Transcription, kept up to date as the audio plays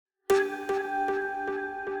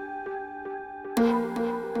Welcome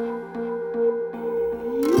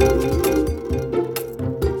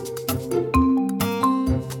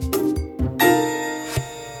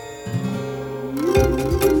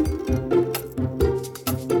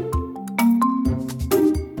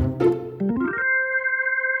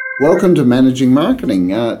to Managing Marketing.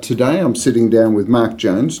 Today I'm sitting down with Mark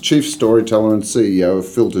Jones, Chief Storyteller and CEO of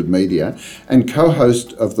Filtered Media and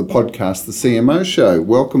co-host of the podcast The CMO Show.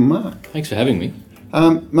 Welcome, Mark. Thanks for having me.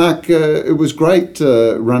 Mark, it was great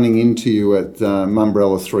running into you at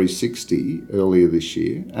Mumbrella 360 earlier this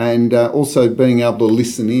year, and also being able to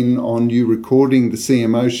listen in on you recording the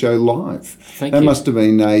CMO Show live. Thank you. That must have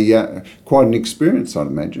been quite an experience, I'd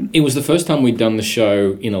imagine. It was the first time we'd done the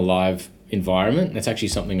show in a live environment. That's actually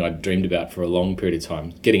something I'd dreamed about for a long period of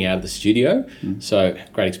time, getting out of the studio. So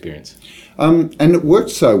great experience. And it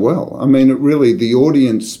worked so well. I mean, it really, the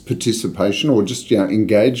audience participation or just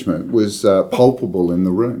engagement was palpable in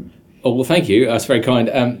the room. Oh, well, thank you. That's very kind.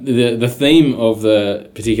 The theme of the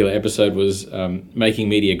particular episode was making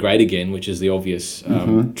media great again, which is the obvious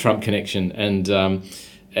Trump connection.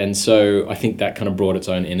 And so I think that kind of brought its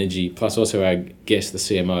own energy. Plus also our guest, the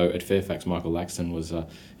CMO at Fairfax, Michael Laxton, is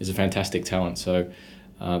a fantastic talent. So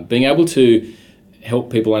being able to help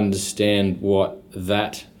people understand what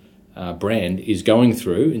that brand is going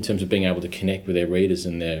through in terms of being able to connect with their readers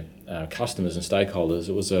and their customers and stakeholders,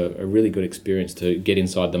 it was a really good experience to get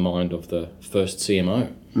inside the mind of the first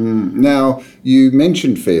CMO. Now, you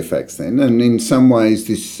mentioned Fairfax then, and in some ways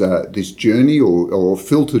this journey or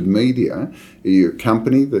Filtered Media, your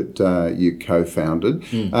company that you co-founded,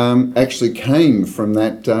 actually came from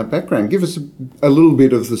that background. Give us a little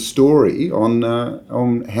bit of the story on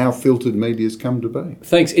how Filtered Media's come to be.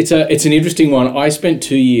 Thanks. It's an interesting one. I spent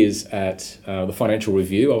 2 years at the Financial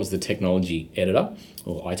Review. I was the technology editor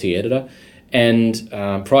or IT editor. And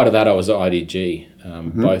prior to that, I was at IDG,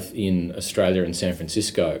 both in Australia and San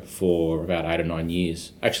Francisco for about 8 or 9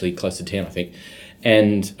 years, actually close to 10, I think.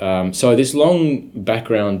 And so this long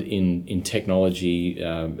background in technology,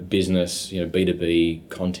 business, B2B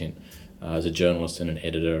content as a journalist and an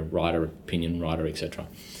editor, writer, opinion writer, etc.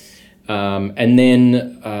 And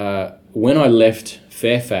then when I left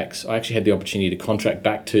Fairfax, I actually had the opportunity to contract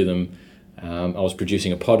back to them. I was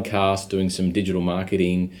producing a podcast, doing some digital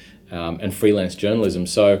marketing, and freelance journalism.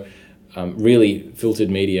 So really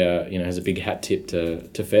Filtered Media, has a big hat tip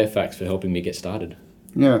to Fairfax for helping me get started.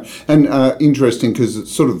 Yeah, and interesting because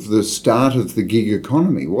it's sort of the start of the gig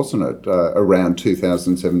economy, wasn't it, around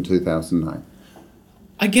 2007, 2008?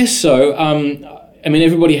 I guess so.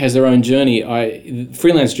 Everybody has their own journey.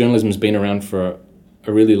 Freelance journalism has been around for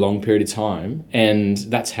a really long period of time, and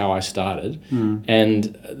that's how I started.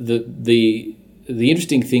 And the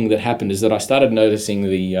interesting thing that happened is that I started noticing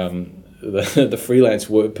the freelance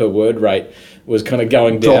word per word rate was kind of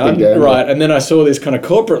going down, right? And then I saw this kind of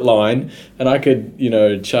corporate line, and I could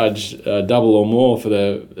charge double or more for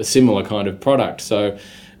a similar kind of product. So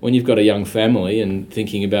when you've got a young family and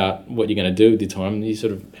thinking about what you're going to do with your time, you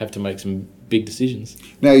sort of have to make some big decisions.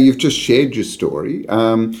 Now, you've just shared your story,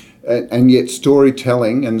 and yet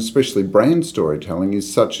storytelling, and especially brand storytelling,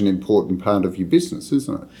 is such an important part of your business,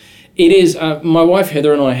 isn't it? It is. My wife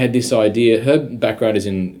Heather and I had this idea. Her background is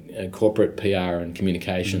in corporate PR and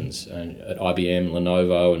communications at IBM,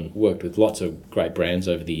 Lenovo, and worked with lots of great brands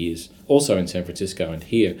over the years, also in San Francisco and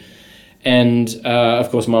here. And of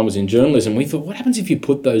course, mine was in journalism. We thought, what happens if you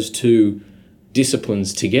put those two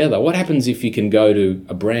disciplines together? What happens if you can go to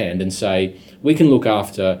a brand and say, we can look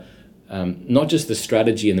after not just the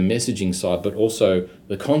strategy and the messaging side, but also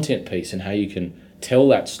the content piece and how you can tell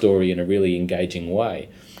that story in a really engaging way.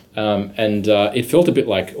 And it felt a bit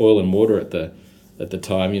like oil and water at the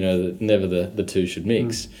time, that never the two should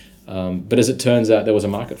mix. But as it turns out, there was a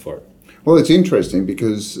market for it. Well, it's interesting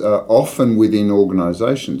because often within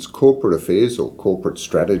organisations, corporate affairs or corporate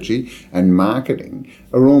strategy and marketing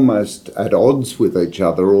are almost at odds with each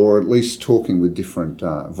other, or at least talking with different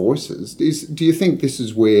voices. Do you think this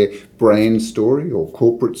is where brand story or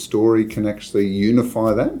corporate story can actually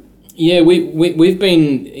unify that? Yeah, we've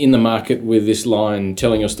been in the market with this line,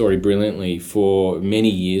 telling your story brilliantly, for many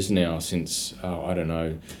years now, since, I don't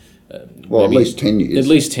know. At least 10 years. At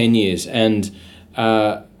least 10 years. And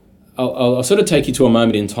I'll sort of take you to a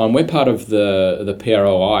moment in time. We're part of the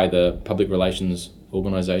PROI, the Public Relations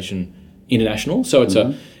Organisation International. So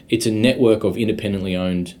it's a network of independently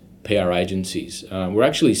owned PR agencies. We're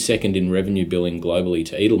actually second in revenue billing globally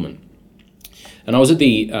to Edelman. And I was at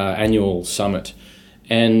the annual summit,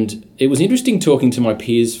 and it was interesting talking to my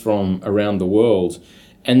peers from around the world.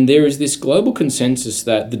 And there is this global consensus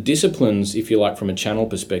that the disciplines, if you like, from a channel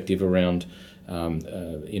perspective around,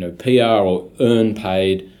 PR or earn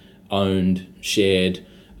paid, owned, shared,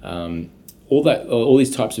 all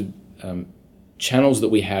these types of channels that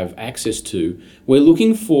we have access to, we're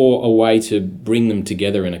looking for a way to bring them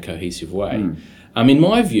together in a cohesive way. In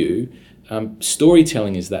my view,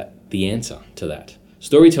 storytelling is the answer to that.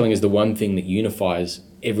 Storytelling is the one thing that unifies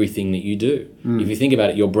everything that you do. If you think about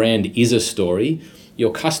it, your brand is a story.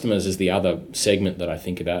 Your customers is the other segment that I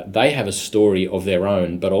think about. They have a story of their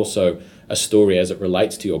own, but also a story as it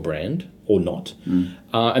relates to your brand or not.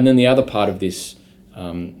 And then the other part of this,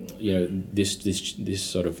 this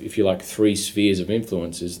sort of, if you like, three spheres of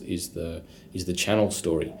influence is the channel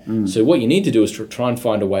story. So what you need to do is try and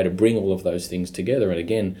find a way to bring all of those things together. And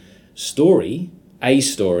again, a story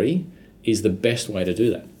is the best way to do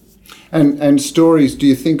that. And stories, do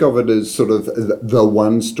you think of it as sort of the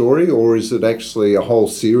one story, or is it actually a whole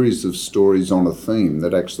series of stories on a theme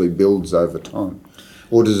that actually builds over time?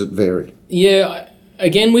 Or does it vary? Yeah,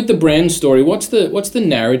 again, with the brand story, what's the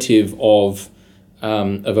narrative of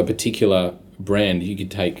a particular brand? You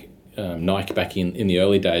could take Nike back in the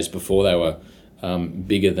early days before they were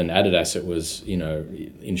bigger than Adidas. It was,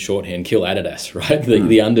 in shorthand, kill Adidas, right?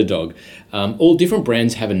 The underdog. All different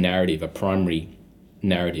brands have a narrative, a primary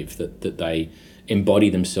narrative that they embody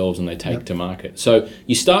themselves and they take to market. So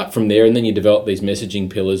you start from there, and then you develop these messaging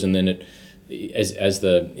pillars, and then as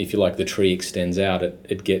the, if you like, the tree extends out,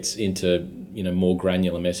 it gets into more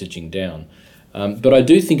granular messaging down. But I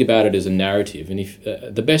do think about it as a narrative, and if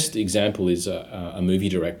the best example is a movie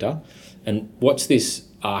director, and what's this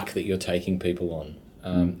arc that you're taking people on,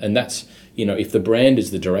 and that's if the brand is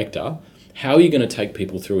the director, how are you going to take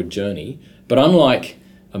people through a journey? But unlike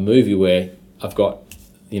a movie where I've got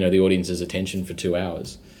the audience's attention for 2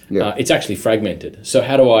 hours, it's actually fragmented. So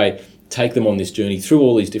how do I take them on this journey through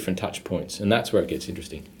all these different touch points? And that's where it gets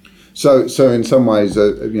interesting. So in some ways,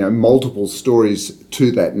 multiple stories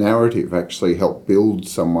to that narrative actually help build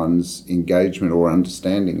someone's engagement or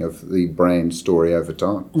understanding of the brand story over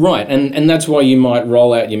time. Right, and that's why you might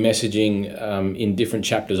roll out your messaging in different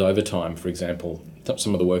chapters over time. For example,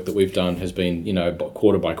 some of the work that we've done has been,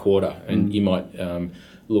 quarter by quarter, and you might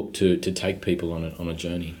look to take people on a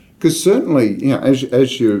journey. Because certainly,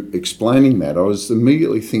 as you're explaining that, I was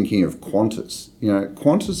immediately thinking of Qantas.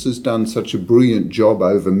 Qantas has done such a brilliant job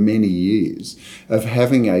over many years of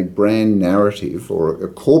having a brand narrative or a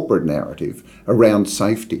corporate narrative around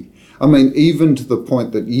safety. I mean, even to the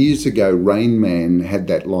point that years ago, Rain Man had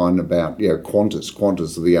that line about,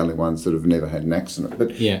 Qantas are the only ones that have never had an accident.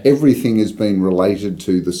 But everything has been related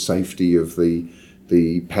to the safety of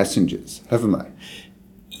the passengers, haven't they?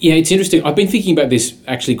 Yeah, it's interesting. I've been thinking about this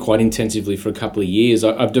actually quite intensively for a couple of years.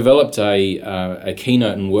 I've developed a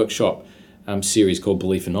keynote and workshop series called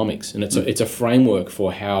Beliefonomics, and it's a framework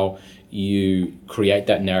for how you create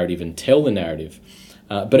that narrative and tell the narrative.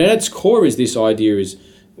 But at its core is this idea is,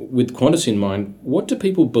 with Qantas in mind, what do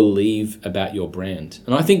people believe about your brand?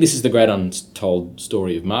 And I think this is the great untold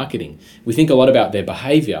story of marketing. We think a lot about their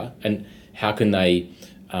behaviour and how can they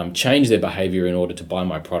change their behaviour in order to buy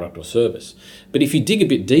my product or service. But if you dig a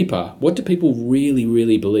bit deeper, what do people really,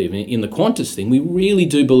 really believe? In the Qantas thing, we really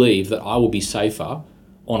do believe that I will be safer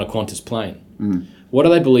on a Qantas plane. What do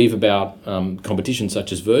they believe about competition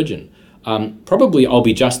such as Virgin? Probably I'll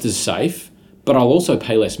be just as safe, but I'll also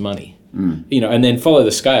pay less money. And then follow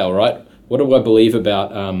the scale, right? What do I believe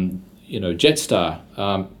about Jetstar?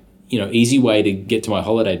 Easy way to get to my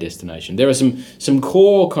holiday destination. There are some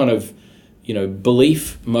core kind of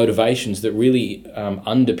belief motivations that really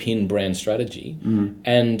underpin brand strategy.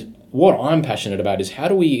 And what I'm passionate about is how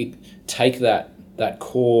do we take that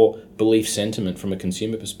core belief sentiment from a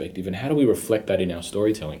consumer perspective, and how do we reflect that in our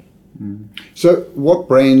storytelling? So what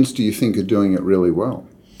brands do you think are doing it really well?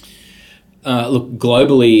 Look,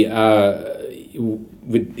 globally,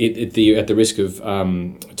 at the risk of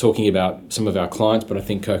talking about some of our clients, but I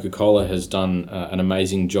think Coca-Cola has done an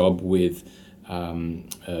amazing job with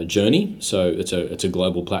Journey. So it's a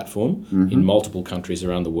global platform in multiple countries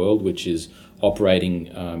around the world, which is operating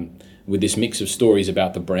with this mix of stories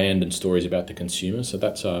about the brand and stories about the consumer. So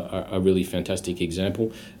that's a really fantastic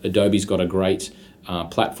example. Adobe's got a great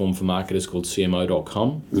platform for marketers called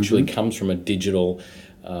CMO.com, which really comes from a digital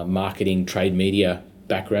marketing, trade media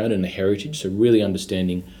background and a heritage. So really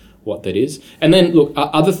understanding what that is. And then look,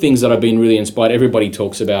 other things that I've been really inspired. Everybody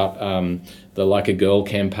talks about the Like a Girl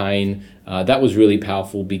campaign. That was really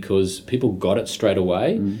powerful because people got it straight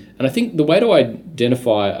away. And I think the way to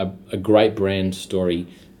identify a great brand story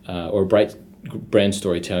or a great brand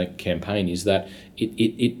storytelling campaign is that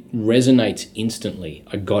it resonates instantly.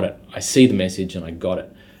 I got it. I see the message and I got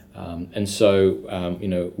it. And so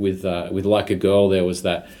with Like a Girl, there was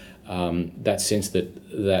that sense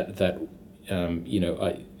that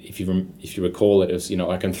if you recall, it was,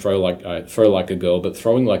 I can throw like a girl, but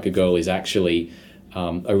throwing like a girl is actually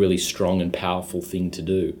a really strong and powerful thing to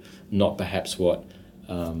do, not perhaps what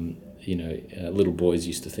little boys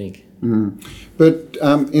used to think. But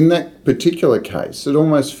in that particular case, it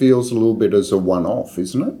almost feels a little bit as a one-off,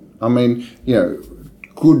 isn't it? I mean,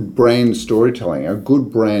 good brand storytelling, a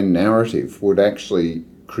good brand narrative would actually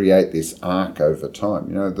create this arc over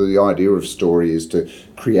time. The idea of story is to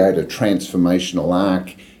create a transformational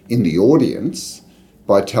arc in the audience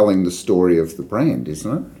by telling the story of the brand,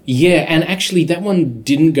 isn't it? Yeah, and actually that one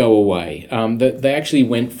didn't go away. They actually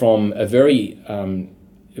went from a very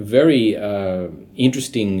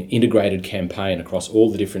interesting integrated campaign across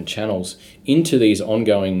all the different channels into these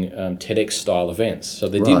ongoing TEDx style events. So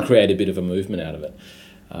they did create a bit of a movement out of it,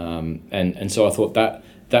 and so I thought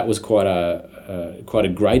that was quite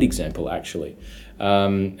a great example actually.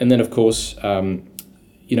 And then of course,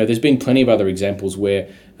 there's been plenty of other examples where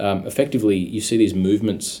effectively you see these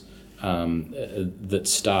movements that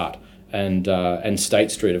start, and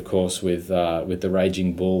State Street, of course, with the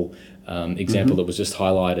Raging Bull example that was just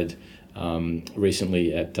highlighted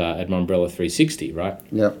recently at Umbrella 360, right?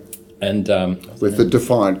 Yeah. And with the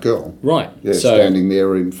defiant girl, right? Yeah, so, standing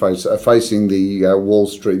there facing the Wall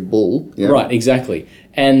Street Bull, yeah. Right, exactly.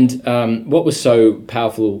 And what was so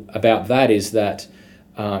powerful about that is that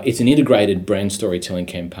it's an integrated brand storytelling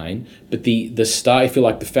campaign, but the star, if you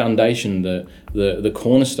like, the foundation, the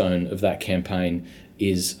cornerstone of that campaign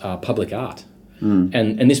is public art,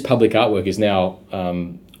 and this public artwork is now.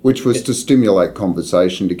 Which was to stimulate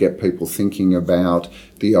conversation, to get people thinking about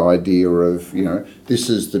the idea of, this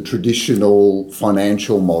is the traditional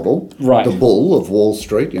financial model, right? The bull of Wall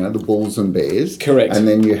Street, the bulls and bears. Correct. And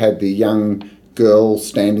then you had the young girl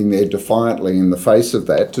standing there defiantly in the face of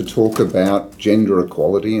that to talk about gender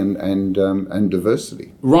equality and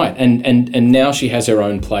diversity. Right, and now she has her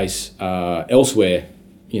own place elsewhere,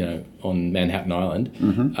 on Manhattan Island,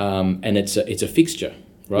 and it's a fixture.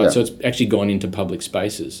 Right, so it's actually gone into public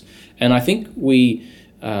spaces, and I think we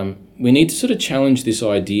need to sort of challenge this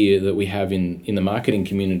idea that we have in the marketing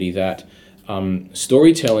community that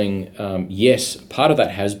storytelling, yes, part of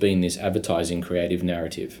that has been this advertising creative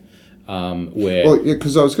narrative,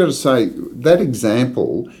 because I was going to say that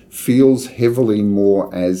example feels heavily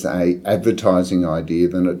more as a advertising idea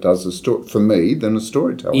than it does for me than a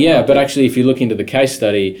storytelling. Yeah, idea. But actually, if you look into the case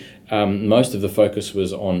study, most of the focus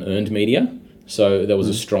was on earned media. So there was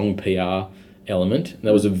a strong PR element.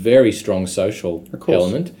 There was a very strong social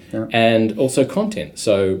element, and also content.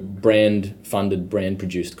 So brand-funded,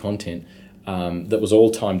 brand-produced content that was all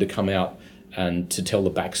timed to come out and to tell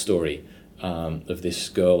the backstory of this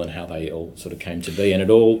girl and how they all sort of came to be. And it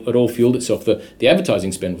all fueled itself. The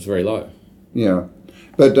advertising spend was very low. Yeah.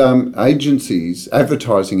 But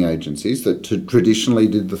advertising agencies that traditionally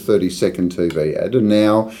did the 30-second TV ad are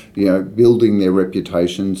now, building their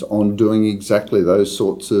reputations on doing exactly those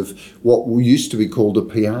sorts of what used to be called a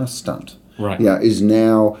PR stunt. Right. Is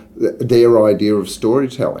now their idea of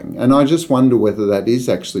storytelling. And I just wonder whether that is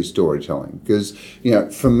actually storytelling. Because,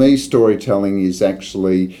 for me, storytelling is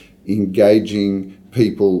actually engaging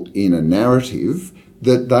people in a narrative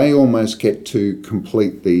that they almost get to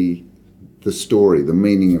complete the story, the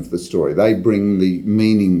meaning of the story. They bring the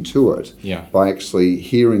meaning to it by actually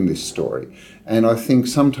hearing this story. And I think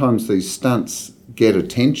sometimes these stunts get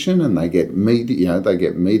attention and they get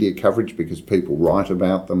media coverage because people write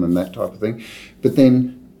about them and that type of thing. But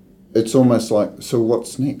then it's almost like, so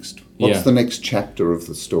what's next? What's the next chapter of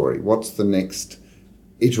the story? What's the next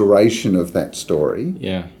iteration of that story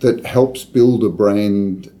that helps build a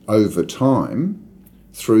brand over time?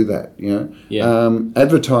 Through that,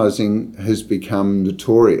 advertising has become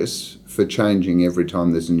notorious for changing every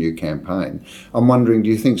time there's a new campaign. I'm wondering, do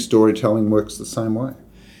you think storytelling works the same way?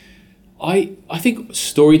 I think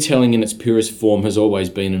storytelling in its purest form has always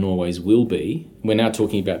been and always will be. We're now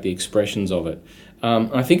talking about the expressions of it.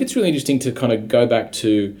 I think it's really interesting to kind of go back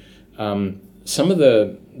to some of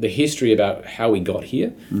the history about how we got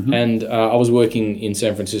here. And I was working in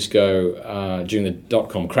San Francisco during the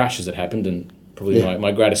dot-com crash as it happened, and probably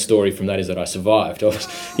my greatest story from that is that I survived. I was,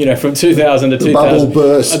 from 2000 to 2000. The bubble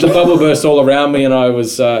burst. The bubble burst all around me, and I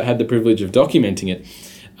was had the privilege of documenting it.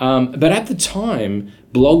 But at the time,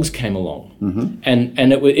 blogs came along, and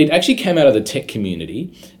it actually came out of the tech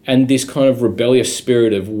community and this kind of rebellious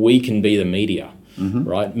spirit of we can be the media,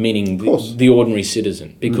 right? Meaning the ordinary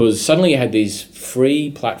citizen, because suddenly you had these free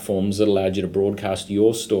platforms that allowed you to broadcast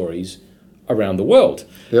your stories around the world.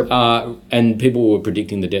 And people were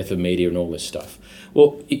predicting the death of media and all this stuff.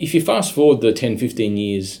 Well, if you fast forward the 10, 15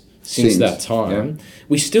 years since that time,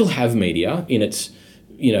 we still have media in its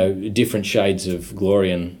different shades of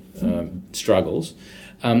glory and struggles.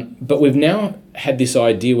 But we've now had this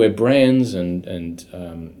idea where brands and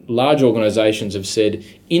large organisations have said,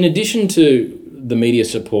 in addition to the media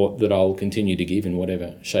support that I'll continue to give in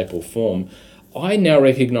whatever shape or form, I now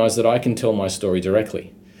recognise that I can tell my story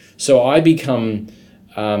directly. So I become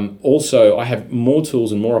I have more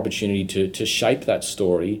tools and more opportunity to shape that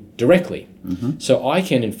story directly. Mm-hmm. So I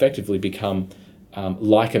can effectively become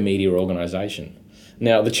like a media organisation.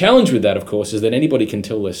 Now, the challenge with that, of course, is that anybody can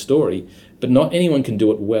tell their story, but not anyone can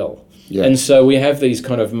do it well. Yeah. And so we have these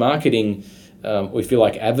kind of marketing, we feel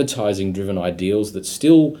like advertising-driven ideals that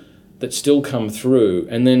still come through,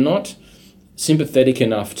 and they're not sympathetic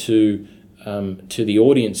enough to the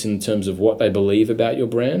audience in terms of what they believe about your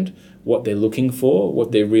brand, what they're looking for,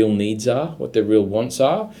 what their real needs are, what their real wants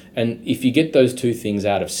are. And if you get those two things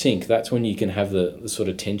out of sync, that's when you can have the sort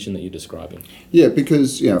of tension that you're describing. Yeah,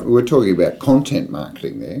 because we're talking about content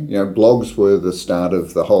marketing there. Blogs were the start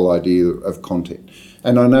of the whole idea of content.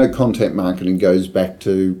 And I know content marketing goes back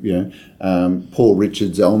to Paul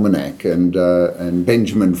Richards' Almanac, and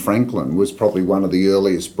Benjamin Franklin was probably one of the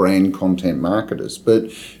earliest brand content marketers. But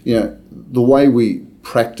the way we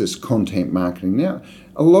practice content marketing now,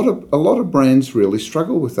 a lot of brands really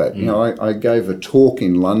struggle with that. I gave a talk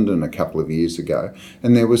in London a couple of years ago,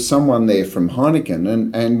 and there was someone there from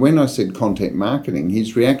Heineken, and when I said content marketing,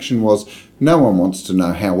 his reaction was, "No one wants to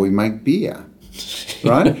know how we make beer."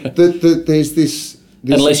 Right? There's this.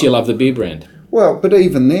 Unless you love the beer brand. Well, but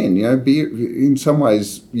even then, beer, in some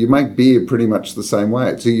ways, you make beer pretty much the same way.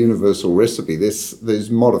 It's a universal recipe. There's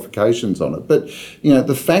modifications on it. But,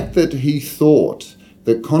 the fact that he thought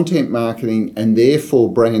that content marketing and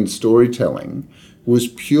therefore brand storytelling was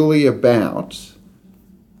purely about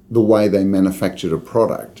the way they manufactured a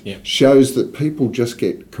product shows that people just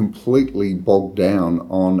get completely bogged down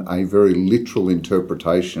on a very literal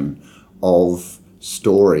interpretation of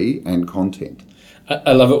story and content.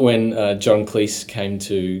 I love it when John Cleese came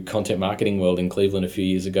to Content Marketing World in Cleveland a few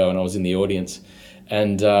years ago, and I was in the audience,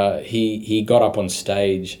 and he got up on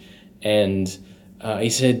stage, and he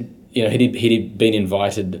said, he'd been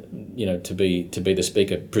invited, to be the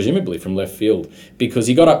speaker, presumably from left field, because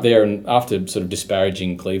he got up there and after sort of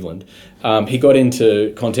disparaging Cleveland, he got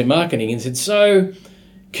into content marketing and said, "So,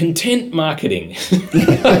 content marketing,"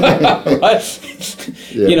 right?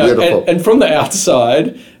 And from the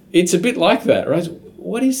outside, it's a bit like that, right?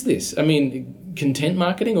 What is this? I mean, content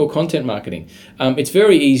marketing or content marketing? It's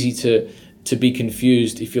very easy to be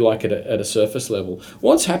confused, if you like, at a surface level.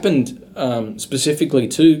 What's happened specifically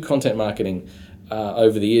to content marketing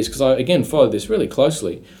over the years, because I, again, followed this really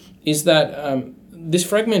closely, is that this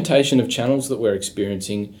fragmentation of channels that we're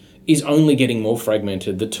experiencing is only getting more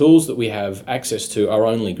fragmented. The tools that we have access to are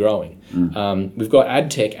only growing. We've got ad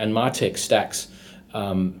tech and martech stacks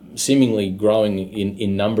seemingly growing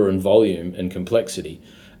in number and volume and complexity.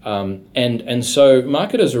 And so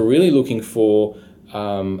marketers are really looking for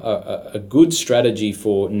a good strategy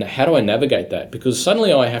for how do I navigate that? Because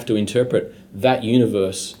suddenly I have to interpret that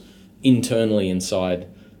universe internally inside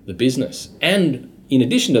the business. And in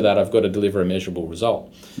addition to that, I've got to deliver a measurable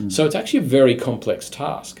result. So it's actually a very complex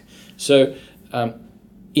task. So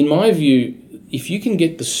in my view, if you can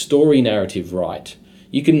get the story narrative right,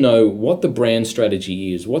 you can know what the brand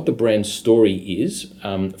strategy is, what the brand story is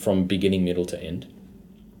from beginning, middle to end.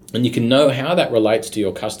 And you can know how that relates to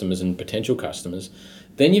your customers and potential customers.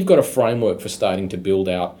 Then you've got a framework for starting to build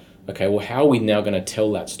out, okay, well, how are we now going to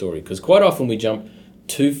tell that story? Because quite often we jump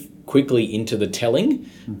too quickly into the telling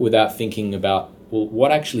without thinking about, well,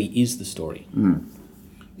 what actually is the story?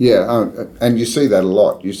 Yeah, and you see that a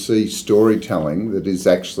lot. You see storytelling that is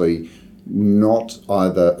actually not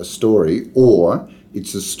either a story or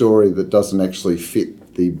it's a story that doesn't actually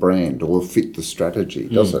fit the brand or fit the strategy,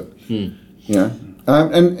 does it?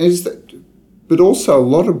 And is that, but also a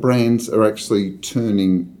lot of brands are actually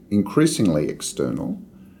turning increasingly external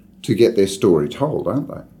to get their story told, aren't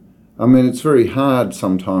they? I mean, it's very hard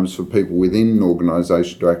sometimes for people within an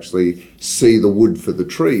organisation to actually see the wood for the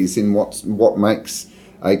trees in what makes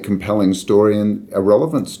a compelling story and a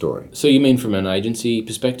relevant story. So you mean from an agency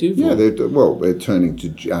perspective? Yeah, they're turning to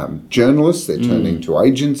journalists, they're turning to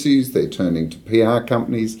agencies, they're turning to PR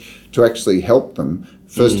companies to actually help them,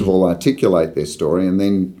 first of all, articulate their story and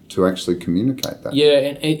then to actually communicate that. Yeah,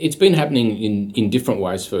 and it's been happening in different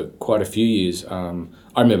ways for quite a few years. I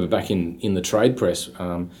remember back in the trade press,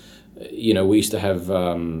 we used to have,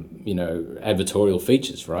 advertorial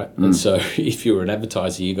features, right? And so if you were an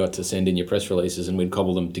advertiser, you got to send in your press releases and we'd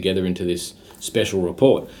cobble them together into this special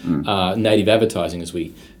report, native advertising as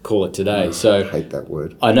we call it today. I hate that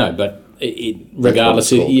word. I know, but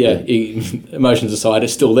regardless, emotions aside,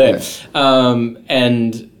 it's still there.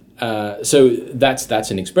 So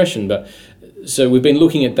that's an expression. But so we've been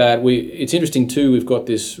looking at that. It's interesting too. We've got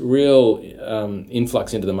this real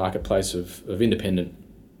influx into the marketplace of independent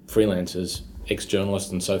freelancers,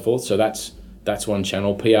 ex-journalists, and so forth. So that's one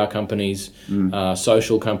channel. PR companies,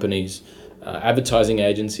 social companies, advertising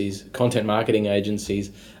agencies, content marketing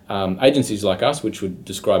agencies. Agencies like us, which would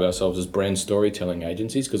describe ourselves as brand storytelling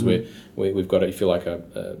agencies, because we've got, if you like,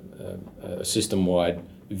 a system-wide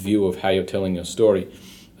view of how you're telling your story.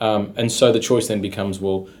 And so the choice then becomes,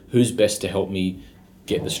 well, who's best to help me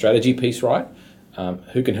get the strategy piece right?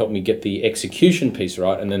 Who can help me get the execution piece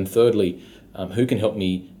right? And then thirdly, who can help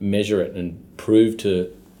me measure it and prove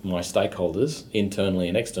to my stakeholders, internally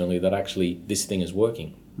and externally, that actually this thing is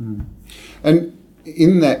working? And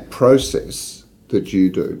in that process that you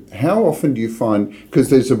do, how often do you find, because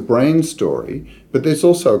there's a brand story, but there's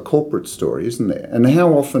also a corporate story, isn't there? And how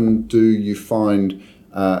often do you find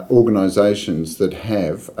organisations that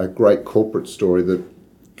have a great corporate story that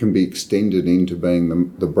can be extended into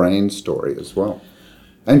being the brand story as well?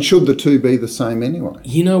 And should the two be the same anyway?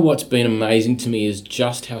 You know, what's been amazing to me is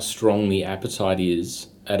just how strong the appetite is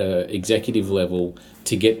at an executive level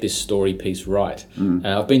to get this story piece right.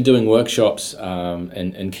 I've been doing workshops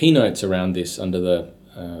and keynotes around this under the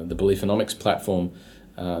Beliefonomics platform,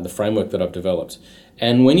 the framework that I've developed.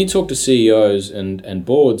 And when you talk to CEOs and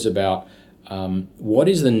boards about what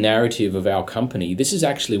is the narrative of our company, this is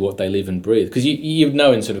actually what they live and breathe. Because you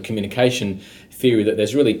know in sort of communication theory that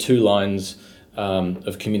there's really two lines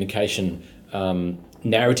of communication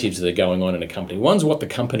narratives that are going on in a company. One's what the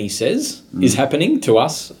company says is happening to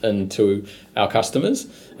us and to our customers,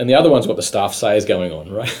 and the other one's what the staff say is going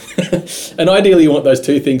on, right? And ideally you want those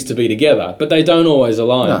two things to be together, but they don't always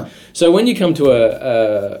align. No. So when you come to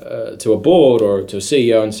a board or to a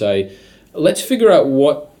CEO and say, let's figure out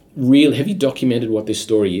have you documented what this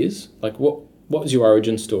story is? Like what was your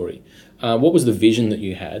origin story? What was the vision that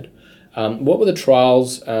you had? What were the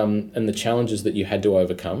trials and the challenges that you had to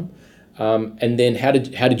overcome? And then how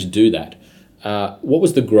did you do that? What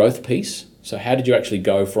was the growth piece? So how did you actually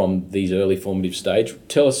go from these early formative stage?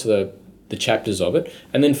 Tell us the chapters of it.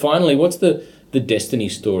 And then finally, what's the destiny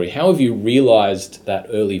story? How have you realized that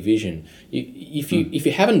early vision? If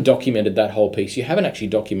you haven't documented that whole piece, you haven't actually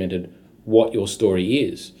documented what your story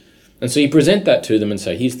is. And so you present that to them and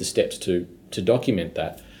say, here's the steps to document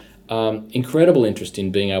that. Incredible interest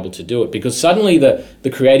in being able to do it, because suddenly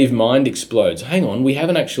the creative mind explodes. Hang on, we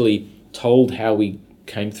haven't actually told how we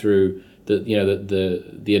came through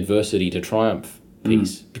the adversity to triumph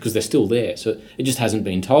piece, because they're still there. So it just hasn't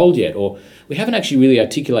been told yet, or we haven't actually really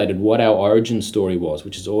articulated what our origin story was,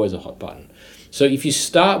 which is always a hot button. So if you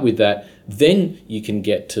start with that, then you can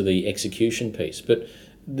get to the execution piece. But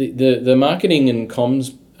the marketing and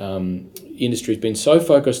comms industry has been so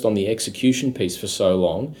focused on the execution piece for so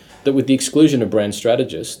long that with the exclusion of brand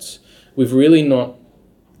strategists, we've really not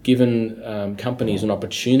given companies an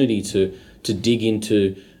opportunity to dig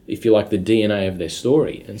into, if you like, the DNA of their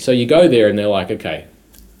story. And so you go there and they're like, okay,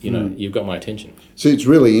 you've got my attention. So it's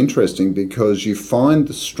really interesting because you find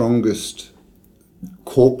the strongest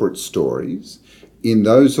corporate stories in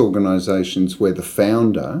those organisations where the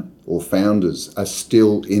founder or founders are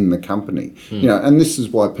still in the company. And this is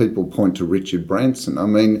why people point to Richard Branson. I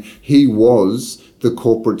mean, he was the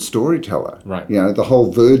corporate storyteller. Right. The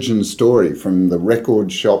whole Virgin story, from the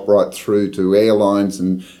record shop right through to airlines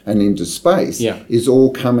and into space, is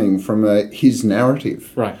all coming from his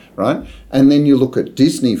narrative. Right. Right? And then you look at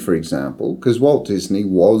Disney, for example, because Walt Disney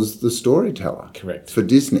was the storyteller. Correct. For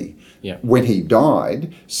Disney. Yeah. When he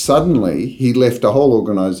died, suddenly he left a whole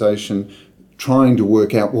organisation trying to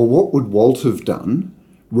work out, well, what would Walt have done,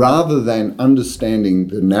 rather than understanding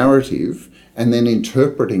the narrative and then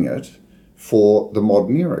interpreting it for the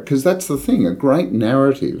modern era. Because that's the thing, a great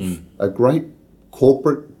narrative, a great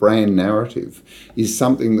corporate brand narrative is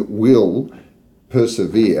something that will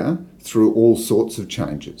persevere through all sorts of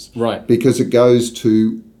changes. Right. Because it goes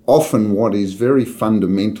to often what is very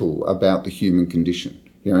fundamental about the human condition.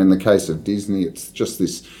 In the case of Disney, it's just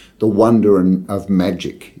the wonder of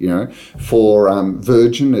magic. For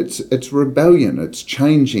Virgin, it's rebellion, it's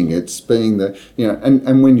changing, it's being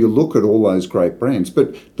and when you look at all those great brands,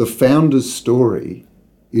 but the founder's story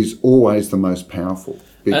is always the most powerful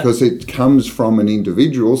because it comes from an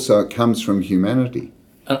individual, so it comes from humanity.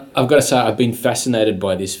 I've got to say, I've been fascinated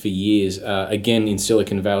by this for years. Again, in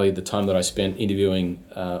Silicon Valley, the time that I spent interviewing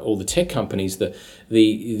all the tech companies,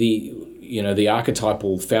 the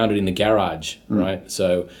archetypal founded in the garage, right?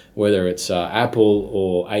 So whether it's Apple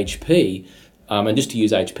or HP, And just to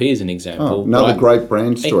use HP as an example, another great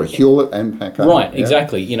brand story, Hewlett and Packard. Right,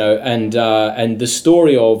 exactly. You know, and the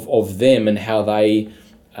story of them and how they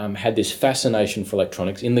had this fascination for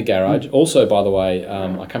electronics in the garage. Also, by the way,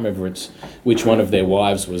 I can't remember which one of their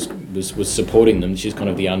wives was supporting them. She's kind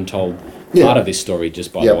of the untold part of this story,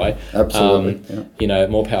 just by the way. Absolutely. You know,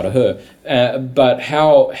 more power to her. But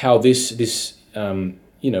how this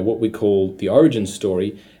you know, what we call the origin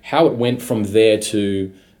story, how it went from there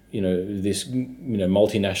to, you know, this, you know,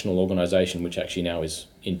 multinational organization, which actually now is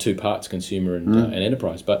in two parts, consumer and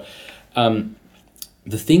enterprise. But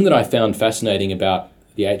the thing that I found fascinating about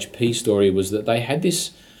the HP story was that they had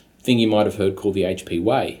this thing you might have heard called the HP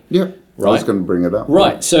way. Yeah, right? I was going to bring it up.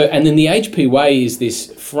 Right. So, and then the HP way is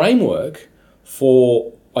this framework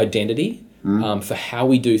for identity, for how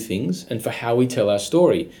we do things and for how we tell our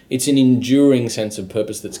story. It's an enduring sense of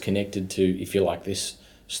purpose that's connected to, if you like, this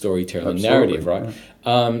storytelling narrative, right?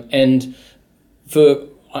 Yeah. And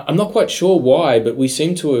I'm not quite sure why, but we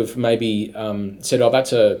seem to have maybe said, oh,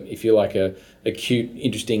 that's if you like, a cute,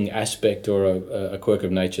 interesting aspect or a quirk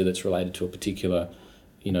of nature that's related to a particular,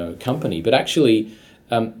 you know, company. But actually,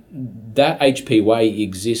 that HP way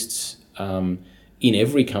exists in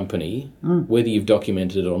every company, whether you've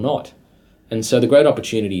documented it or not. And so the great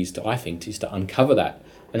opportunity is to uncover that.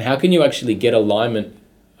 And how can you actually get alignment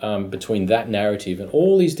between that narrative and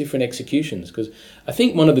all these different executions? Because I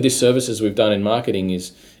think one of the disservices we've done in marketing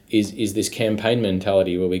is this campaign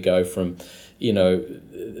mentality where we go from, you know,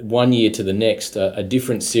 1 year to the next, a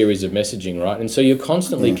different series of messaging, right? And so you're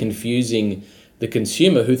constantly confusing the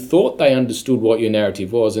consumer who thought they understood what your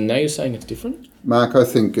narrative was, and now you're saying it's different? Mark, I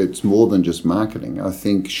think it's more than just marketing. I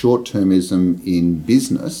think short-termism in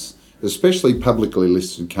business, especially publicly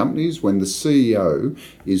listed companies, when the CEO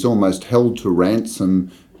is almost held to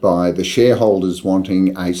ransom by the shareholders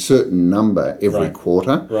wanting a certain number every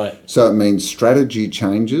quarter. Right. So it means strategy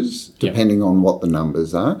changes depending on what the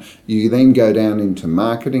numbers are. You then go down into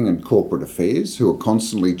marketing and corporate affairs, who are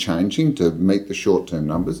constantly changing to meet the short-term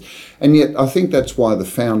numbers. And yet I think that's why the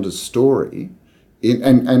founder's story,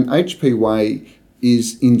 and HP Way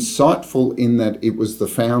is insightful in that it was the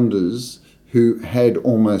founders who had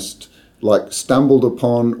almost like stumbled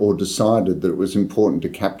upon or decided that it was important to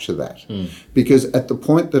capture that. Because at the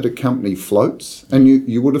point that a company floats, and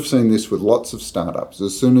you would have seen this with lots of startups,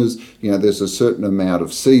 as soon as, you know, there's a certain amount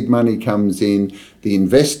of seed money comes in, the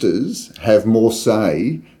investors have more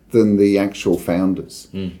say than the actual founders.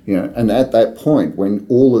 You know, and at that point, when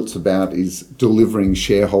all it's about is delivering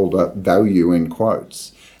shareholder value, in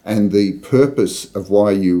quotes, and the purpose of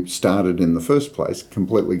why you started in the first place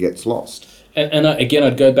completely gets lost. And again,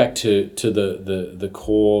 I'd go back to the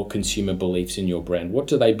core consumer beliefs in your brand. What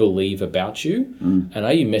do they believe about you? And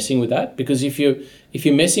are you messing with that? Because if you're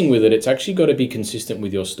messing with it, it's actually got to be consistent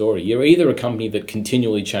with your story. You're either a company that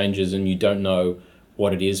continually changes and you don't know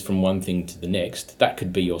what it is from one thing to the next. That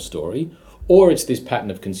could be your story. Or it's this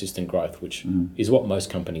pattern of consistent growth, which is what most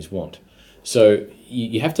companies want. So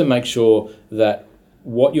you have to make sure that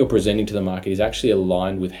what you're presenting to the market is actually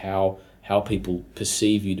aligned with how people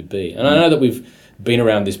perceive you to be. And I know that we've been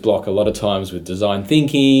around this block a lot of times with design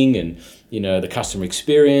thinking and, you know, the customer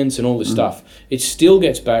experience and all this stuff. It still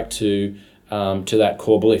gets back to that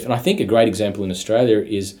core belief. And I think a great example in Australia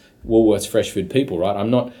is Woolworths Fresh Food People, right?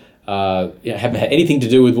 I'm not haven't had anything to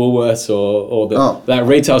do with Woolworths or that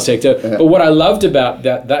retail sector. Yeah. But what I loved about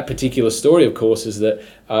that particular story, of course, is that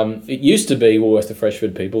it used to be Woolworths the Fresh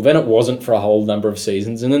Food People. Then it wasn't for a whole number of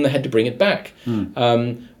seasons, and then they had to bring it back.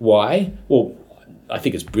 Why? Well, I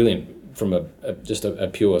think it's brilliant from a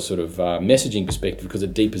pure sort of messaging perspective, because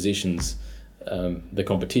it depositions the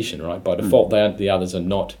competition, right? By default, the others are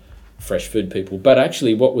not fresh food people. But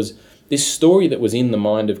actually, what was this story that was in the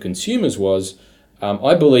mind of consumers was,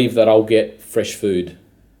 I believe that I'll get fresh food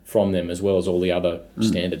from them as well as all the other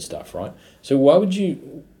standard stuff, right? So why would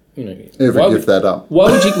you give that up?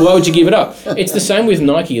 Why would you give it up? It's the same with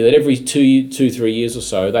Nike, that every 2-3 years or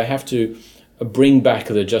so they have to bring back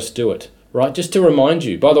the Just Do It, right? Just to remind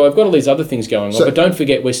you. By the way, I've got all these other things going on, but don't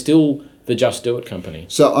forget we're still the Just Do It company.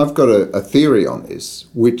 So I've got a theory on this,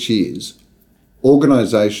 which is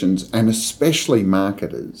organisations and especially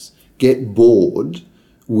marketers get bored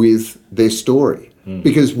with their story.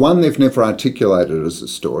 Because one, they've never articulated it as a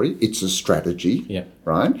story. It's a strategy,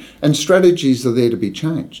 right? And strategies are there to be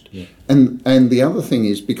changed. Yeah. And the other thing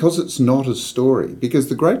is, because it's not a story, because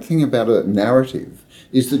the great thing about a narrative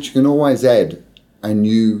is that you can always add a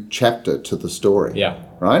new chapter to the story,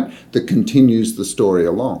 right? That continues the story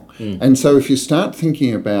along. And so if you start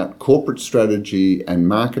thinking about corporate strategy and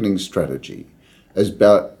marketing strategy as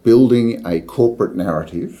about building a corporate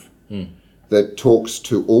narrative, that talks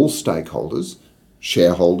to all stakeholders,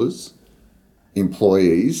 shareholders,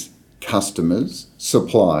 employees, customers,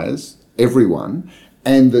 suppliers, everyone,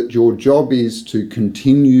 and that your job is to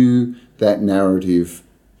continue that narrative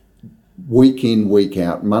week in, week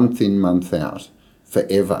out, month in, month out,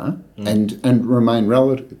 forever, and remain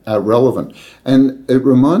relevant. And it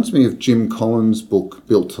reminds me of Jim Collins' book,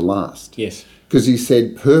 Built to Last. Yes. Because he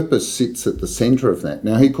said purpose sits at the centre of that.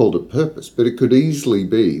 Now, he called it purpose, but it could easily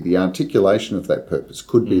be the articulation of that purpose,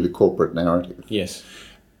 could be the corporate narrative. Yes.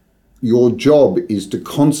 Your job is to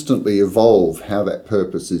constantly evolve how that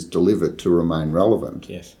purpose is delivered to remain relevant.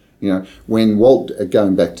 Yes. You know, when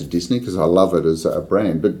going back to Disney, because I love it as a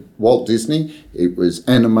brand, but Walt Disney, it was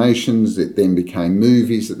animations, it then became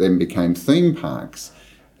movies, it then became theme parks.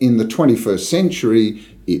 In the 21st century,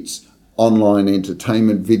 it's online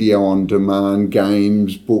entertainment, video on demand,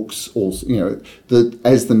 games, books, also, you know,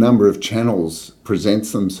 as the number of channels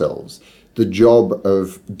presents themselves, the job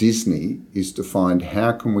of Disney is to find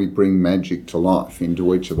how can we bring magic to life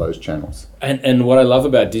into each of those channels. And what I love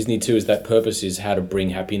about Disney too is that purpose is how to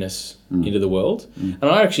bring happiness into the world. And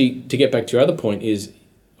I actually, to get back to your other point, is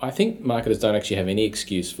I think marketers don't actually have any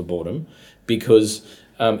excuse for boredom, because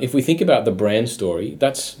if we think about the brand story,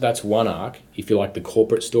 that's one arc, if you like, the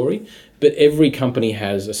corporate story, but every company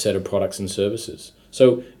has a set of products and services.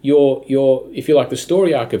 So your if you like, the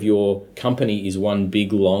story arc of your company is one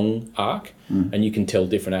big long arc, and you can tell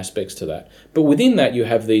different aspects to that. But within that, you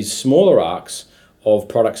have these smaller arcs of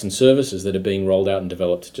products and services that are being rolled out and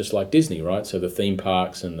developed, just like Disney, right? So the theme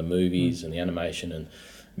parks and the movies and the animation and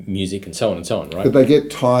music and so on, right? But they get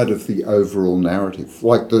tired of the overall narrative.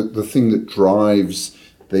 Like the thing that drives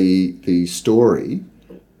the story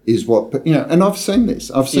is what, you know, and I've seen this.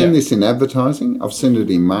 I've seen this in advertising, I've seen it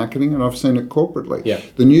in marketing, and I've seen it corporately. Yeah.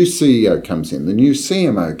 The new CEO comes in, the new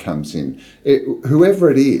CMO comes in. Whoever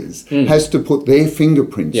it is has to put their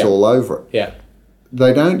fingerprints all over it. Yeah.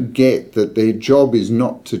 They don't get that their job is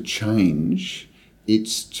not to change,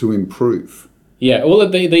 it's to improve. Yeah, well,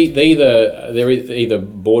 they're either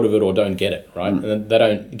bored of it or don't get it, right? And they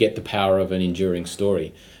don't get the power of an enduring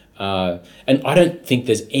story. And I don't think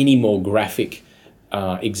there's any more graphic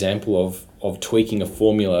example of tweaking a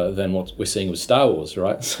formula than what we're seeing with Star Wars,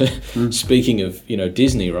 right? So, speaking of, you know,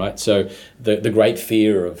 Disney, right? So the great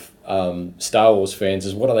fear of Star Wars fans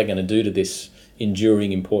is, what are they going to do to this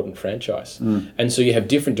enduring, important franchise? And so you have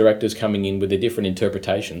different directors coming in with their different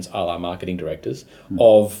interpretations, a la marketing directors,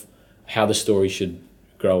 of how the story should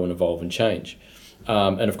grow and evolve and change.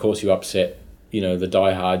 And of course, you upset, you know, the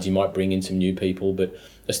diehards. You might bring in some new people, but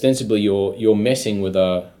ostensibly you're messing with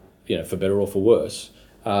a, you know, for better or for worse,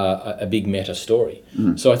 a big meta story.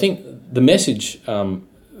 So I think the message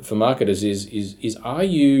for marketers is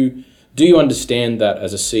do you understand that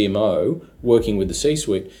as a CMO working with the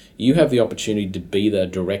C-suite, you have the opportunity to be the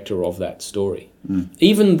director of that story,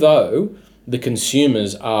 even though the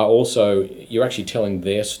consumers are also, you're actually telling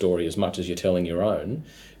their story as much as you're telling your own.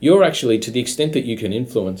 You're actually, to the extent that you can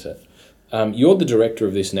influence it, you're the director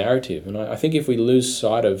of this narrative. And I think if we lose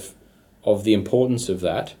sight of the importance of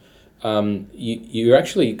that, you're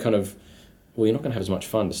actually kind of, well, you're not going to have as much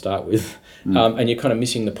fun to start with, and you're kind of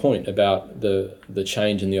missing the point about the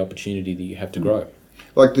change and the opportunity that you have to grow.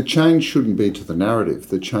 Like, the change shouldn't be to the narrative.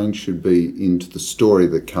 The change should be into the story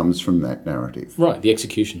that comes from that narrative. Right, the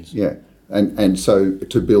executions. Yeah, and so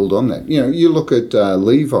to build on that, you know, you look at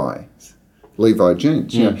Levi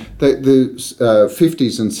jeans. You know, the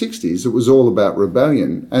 50s and 60s, it was all about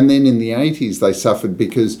rebellion, and then in the 80s they suffered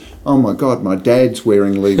because, oh my God, my dad's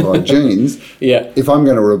wearing Levi jeans. Yeah. If I'm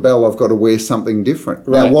going to rebel, I've got to wear something different.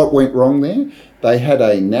 Right. Now, what went wrong there? They had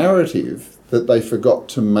a narrative that they forgot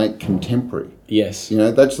to make contemporary. Yes. You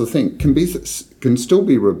know, that's the thing. Can still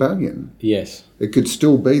be rebellion. Yes. It could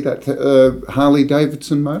still be that Harley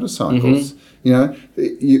Davidson motorcycles. You know,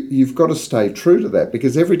 you've got to stay true to that,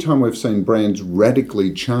 because every time we've seen brands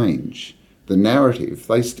radically change the narrative,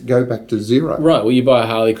 they go back to zero. Right. Well, you buy a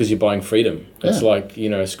Harley because you're buying freedom. It's like, you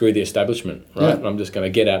know, screw the establishment, right? And I'm just going to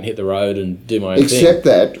get out and hit the road and do my own thing. Except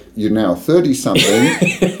that you're now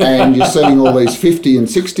 30-something and you're seeing all these 50 and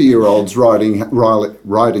 60-year-olds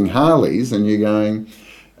riding Harleys, and you're going,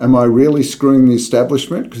 am I really screwing the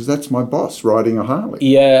establishment? Because that's my boss riding a Harley.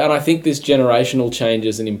 Yeah, and I think this generational change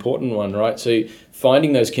is an important one, right? So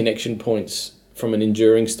finding those connection points from an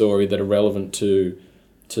enduring story that are relevant to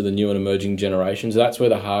the new and emerging generations, that's where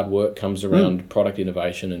the hard work comes around product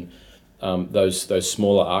innovation and those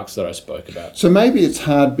smaller arcs that I spoke about. So maybe it's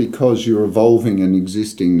hard because you're evolving an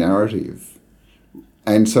existing narrative,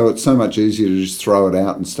 and so it's so much easier to just throw it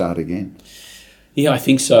out and start again. Yeah, I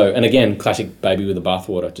think so. And again, classic baby with the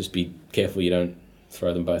bathwater. Just be careful you don't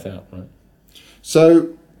throw them both out, right? So,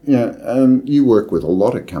 you work with a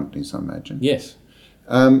lot of companies, I imagine. Yes.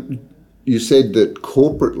 You said that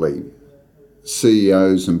corporately,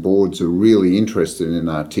 CEOs and boards are really interested in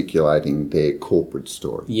articulating their corporate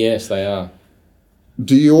story. Yes, they are.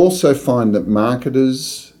 Do you also find that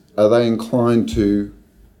marketers, are they inclined to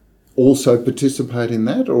also participate in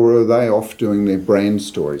that, or are they off doing their brand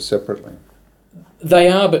story separately? They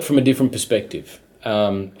are, but from a different perspective.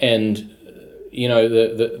 The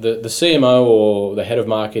CMO or the head of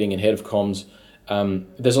marketing and head of comms,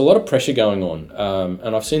 there's a lot of pressure going on,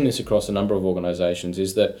 and I've seen this across a number of organisations,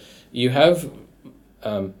 is that you have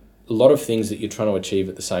a lot of things that you're trying to achieve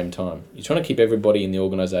at the same time. You're trying to keep everybody in the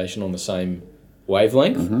organisation on the same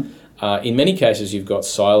wavelength. Mm-hmm. In many cases, you've got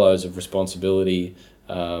silos of responsibility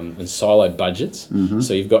and siloed budgets,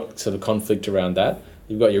 so you've got sort of conflict around that.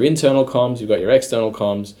 You've got your internal comms, you've got your external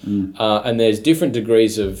comms, and there's different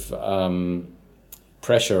degrees of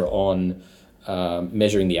pressure on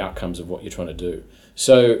measuring the outcomes of what you're trying to do.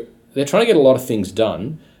 So they're trying to get a lot of things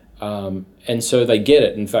done, and so they get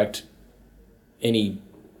it. In fact, any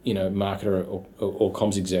marketer or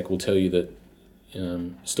comms exec will tell you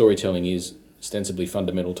that storytelling is ostensibly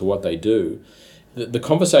fundamental to what they do. The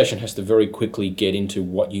conversation has to very quickly get into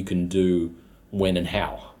what you can do, when and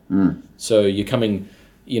how. So you're coming,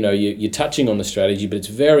 you're touching on the strategy, but it's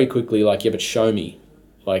very quickly like, yeah, but show me.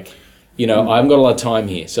 Like, I haven't got a lot of time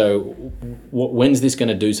here. So when's this going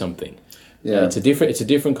to do something? Yeah, it's a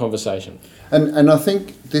different conversation. And I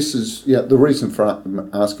think this is, the reason for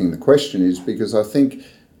asking the question is because I think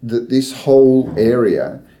that this whole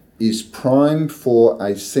area is primed for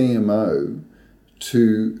a CMO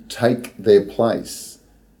to take their place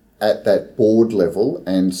at that board level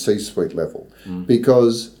and C-suite level.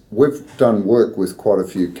 Because we've done work with quite a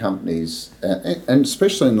few companies, and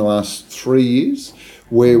especially in the last 3 years,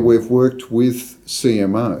 where we've worked with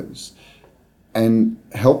CMOs and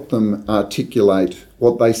helped them articulate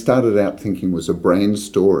what they started out thinking was a brand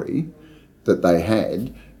story that they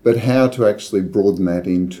had, but how to actually broaden that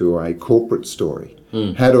into a corporate story.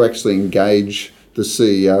 How to actually engage the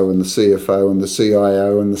CEO and the CFO and the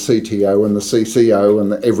CIO and the CTO and the CCO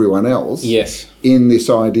and everyone else in this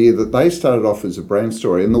idea that they started off as a brand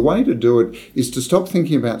story. And the way to do it is to stop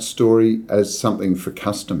thinking about story as something for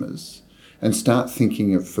customers and start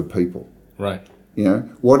thinking of for people. Right.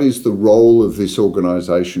 What is the role of this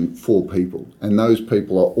organisation for people? And those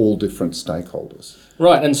people are all different stakeholders.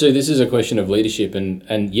 Right, and so this is a question of leadership,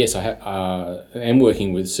 and yes, I am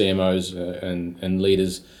working with CMOs and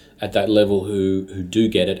leaders at that level who do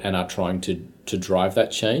get it and are trying to drive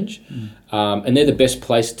that change. And they're the best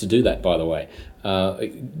place to do that, by the way.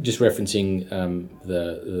 Just referencing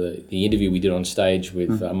the interview we did on stage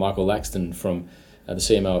with Michael Laxton from the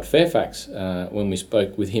CMO at Fairfax, when we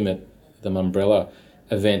spoke with him at the Mumbrella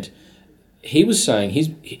event, he was saying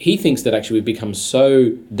he thinks that actually we've become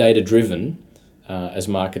so data-driven as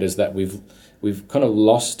marketers that we've kind of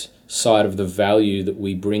lost sight of the value that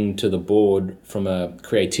we bring to the board from a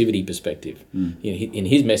creativity perspective. In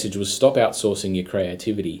his message was stop outsourcing your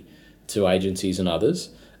creativity to agencies and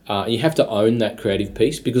others. You have to own that creative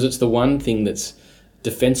piece because it's the one thing that's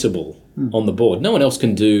defensible on the board. No one else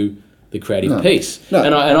can do the creative piece. No.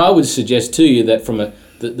 And I would suggest to you that from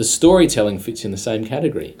the storytelling fits in the same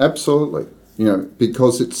category. Absolutely.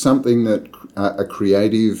 Because it's something that a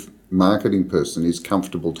creative marketing person is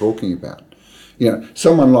comfortable talking about.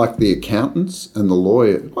 Someone like the accountants and the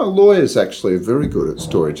lawyers. Well, lawyers actually are very good at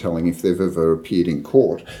storytelling if they've ever appeared in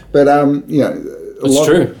court. But a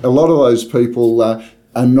lot of those people are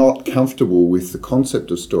not comfortable with the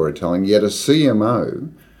concept of storytelling. Yet a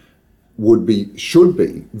CMO should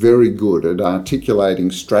be very good at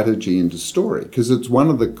articulating strategy into story, because it's one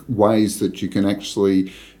of the ways that you can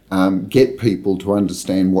actually get people to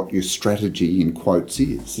understand what your strategy in quotes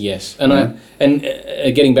is. Yes, and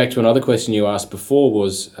getting back to another question you asked before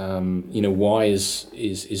was, why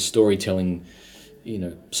is storytelling,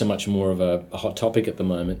 so much more of a hot topic at the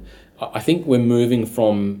moment? I think we're moving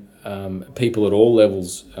from people at all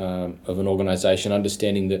levels of an organisation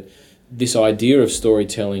understanding that this idea of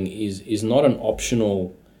storytelling is not an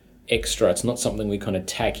optional extra. It's not something we kind of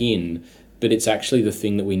tack in, but it's actually the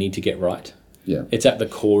thing that we need to get right. Yeah, it's at the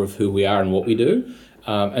core of who we are and what we do,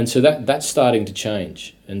 and so that's starting to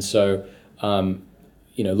change. And so,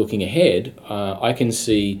 looking ahead, I can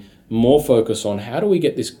see more focus on how do we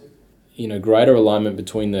get this, greater alignment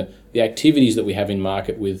between the activities that we have in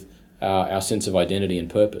market with our sense of identity and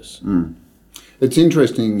purpose. It's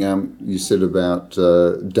interesting. You said about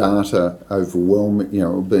data overwhelming,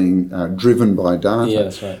 being driven by data. Yeah,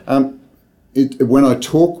 that's right. When I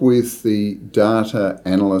talk with the data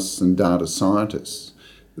analysts and data scientists,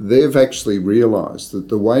 they've actually realised that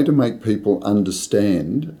the way to make people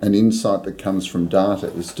understand an insight that comes from data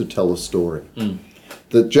is to tell a story.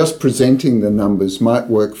 That just presenting the numbers might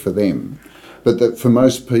work for them, but that for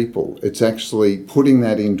most people, it's actually putting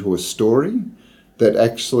that into a story that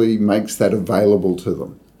actually makes that available to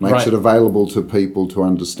them. Makes it available to people to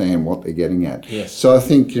understand what they're getting at. Yes. So I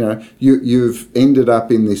think, you've ended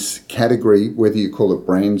up in this category, whether you call it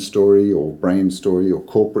brand story or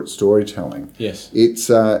corporate storytelling. Yes.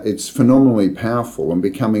 It's phenomenally powerful and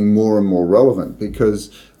becoming more and more relevant, because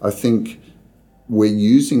I think we're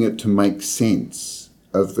using it to make sense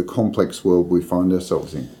of the complex world we find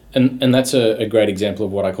ourselves in. And that's a great example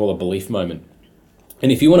of what I call a belief moment.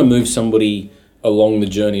 And if you want to move somebody along the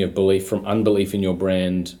journey of belief from unbelief in your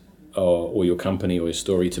brand or your company or your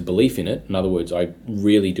story to belief in it, in other words, I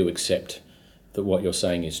really do accept that what you're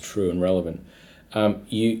saying is true and relevant. I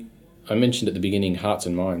mentioned at the beginning, hearts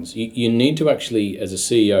and minds. You need to actually, as a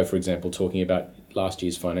CEO, for example, talking about last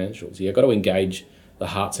year's financials, you've got to engage the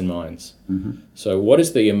hearts and minds. So what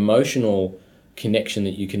is the emotional connection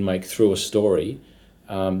that you can make through a story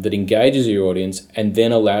that engages your audience and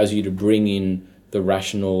then allows you to bring in the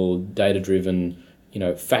rational, data-driven,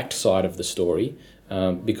 fact side of the story,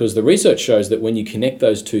 because the research shows that when you connect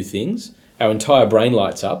those two things, our entire brain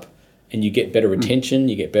lights up, and you get better retention,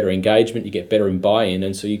 you get better engagement, you get better in buy-in,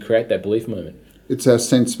 and so you create that belief moment. It's our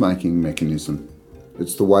sense-making mechanism.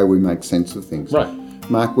 It's the way we make sense of things. Right.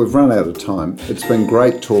 Mark, we've run out of time. It's been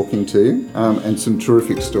great talking to you, and some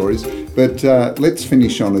terrific stories. But let's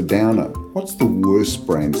finish on a downer. What's the worst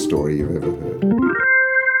brand story you've ever heard?